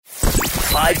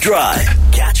5 Drive.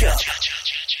 Catch up.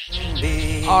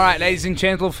 All right, ladies and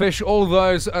gentlefish, all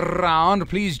those around,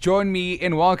 please join me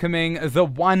in welcoming the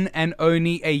one and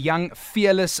only, a young,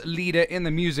 fearless leader in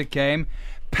the music game,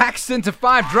 Paxton to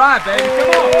 5 Drive, baby. Come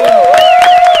on.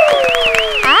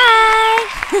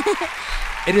 Hi.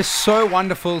 It is so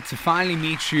wonderful to finally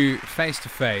meet you face to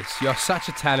face. You're such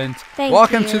a talent.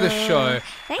 Welcome to the show.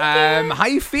 Thank you. How are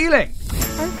you feeling?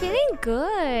 I'm feeling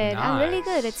good. I'm really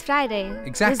good. It's Friday.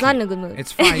 Exactly. Who's not in a good mood?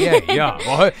 It's Friday, yeah.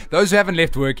 Well, those who haven't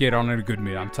left work yet aren't in a good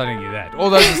mood. I'm telling you that.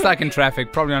 All those who are stuck in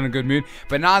traffic, probably not in a good mood.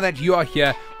 But now that you are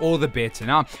here, all the better.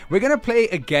 Now, we're going to play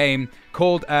a game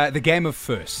called the Game of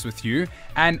Firsts with you.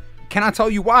 And can I tell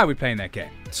you why we're playing that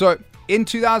game? So, in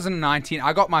 2019,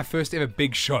 I got my first ever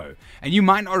big show. And you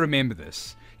might not remember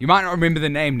this. You might not remember the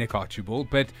name, Nick Archibald,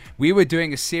 but we were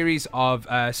doing a series of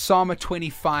Sama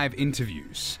 25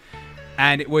 interviews.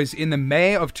 And it was in the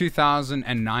May of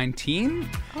 2019.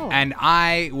 And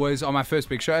I was on my first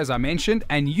big show, as I mentioned.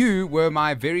 And you were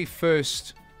my very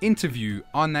first interview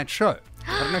on that show.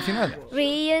 I don't know if you know that.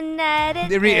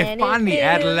 Reunited. Finally,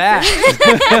 at last.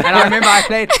 And I remember I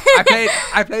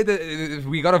played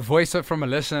we got a voice up from a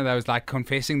listener that was like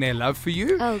confessing their love for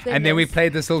you. Oh, goodness. And then we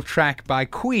played this little track by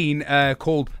Queen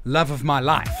called Love of My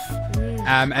Life.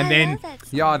 And then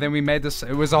we made this.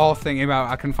 It was a whole thing.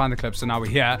 I couldn't find the clip, so now we're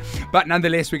here. But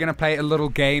nonetheless, we're going to play a little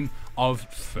game of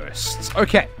firsts.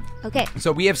 Okay.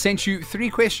 So we have sent you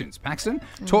 3 questions. Paxton,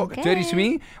 talk dirty to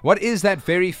me. What is that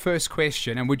very first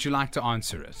question, and would you like to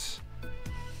answer it?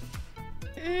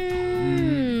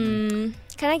 Can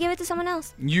I give it to someone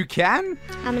else? You can?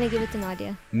 I'm going to give it to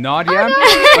Nadia. Nadia?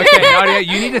 Oh, no. Okay, Nadia,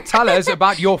 you need to tell us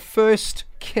about your first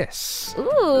kiss.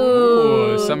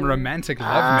 Ooh. Some romantic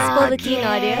love Spill the making. tea,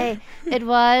 Nadia. It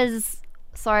was...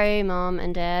 Sorry, Mom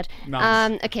and Dad.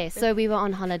 Nice. Okay, so we were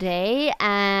on holiday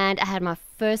and I had my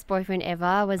first boyfriend ever.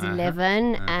 I was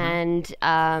 11 and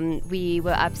we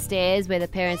were upstairs where the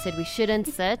parents said we shouldn't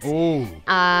sit. Ooh.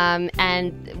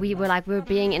 And we were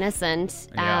being innocent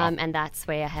and that's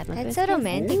where I had my That's first so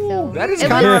romantic, though. That is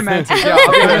kind of romantic. Yeah,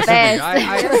 I'll be honest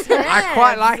with you. best. I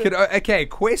quite like it. Okay,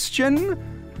 question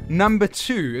number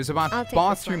 2 is about I'll take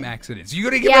bathroom this one. accidents. You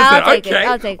got to give Yeah, us that. I'll take it. Okay.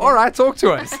 I'll take it. All right, talk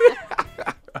to us.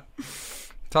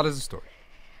 Tell us a story.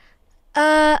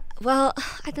 Well,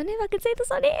 I don't know if I can say this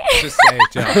on air. Just say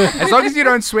it, Joe. As long as you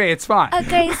don't swear, it's fine.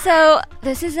 Okay, so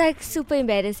this is like super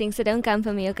embarrassing, so don't come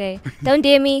for me, okay? Don't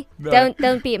dare me. No.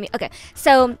 Don't be at me. Okay,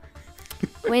 so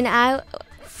when I...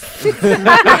 This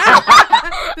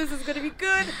is gonna be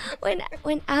good. When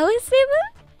I was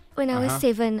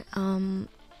 7,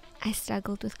 I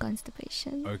struggled with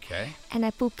constipation. Okay. And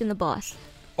I pooped in the bath.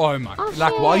 Oh my!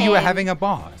 Like while you were having a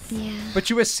bath. Yeah. But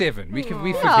you were 7. We forgive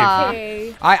you.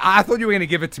 I thought you were going to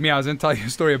give it to me. I was going to tell you a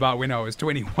story about when I was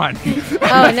 21.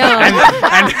 Oh no.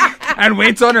 and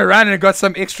went on a run and got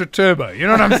some extra turbo. You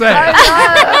know what I'm saying?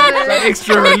 Some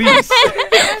extra release.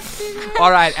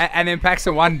 All right, and then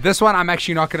Paxton, this one I'm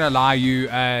actually not going to allow you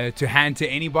to hand to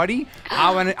anybody.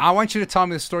 I want you to tell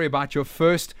me the story about your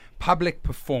first public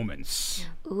performance.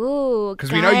 Ooh,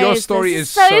 because we know your story is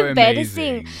so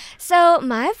embarrassing. amazing. So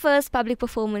my first public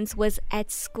performance was at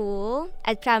school,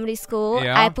 at primary school.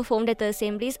 Yeah. I performed at the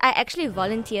assemblies. I actually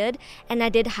volunteered and I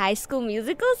did High School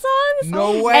Musical songs.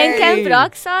 No way. And Camp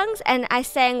Rock songs, and I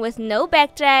sang with no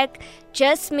backtrack,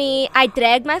 just me. I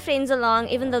dragged my friends along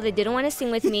even though they didn't want to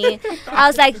sing with me. I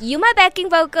was like, you my backing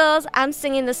vocals, I'm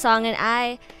singing the song, and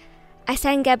I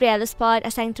sang Gabriella's part, I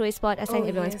sang Troy's part, I sang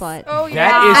everyone's part. Oh That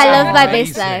yeah. is I love my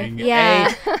amazing. baseline.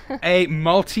 Yeah. A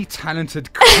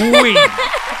multi-talented queen.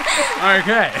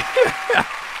 Okay.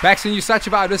 Paxton, you're such a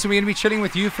vibe. Listen, we're going to be chilling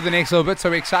with you for the next little bit, so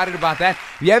we're excited about that.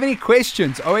 If you have any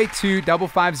questions,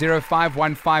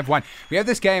 082-550-5151. We have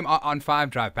this game on 5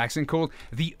 Drive, Paxton, called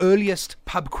The Earliest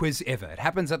Pub Quiz Ever. It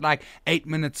happens at like 8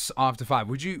 minutes after 5.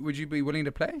 Would you be willing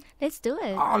to play? Let's do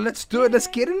it. Oh, let's do it. Let's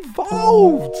get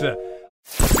involved.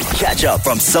 Catch up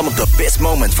from some of the best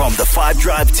moments from the 5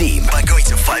 Drive team by going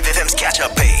to 5FM's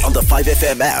catch-up page on the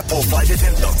 5FM app or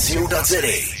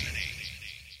 5FM.co.za.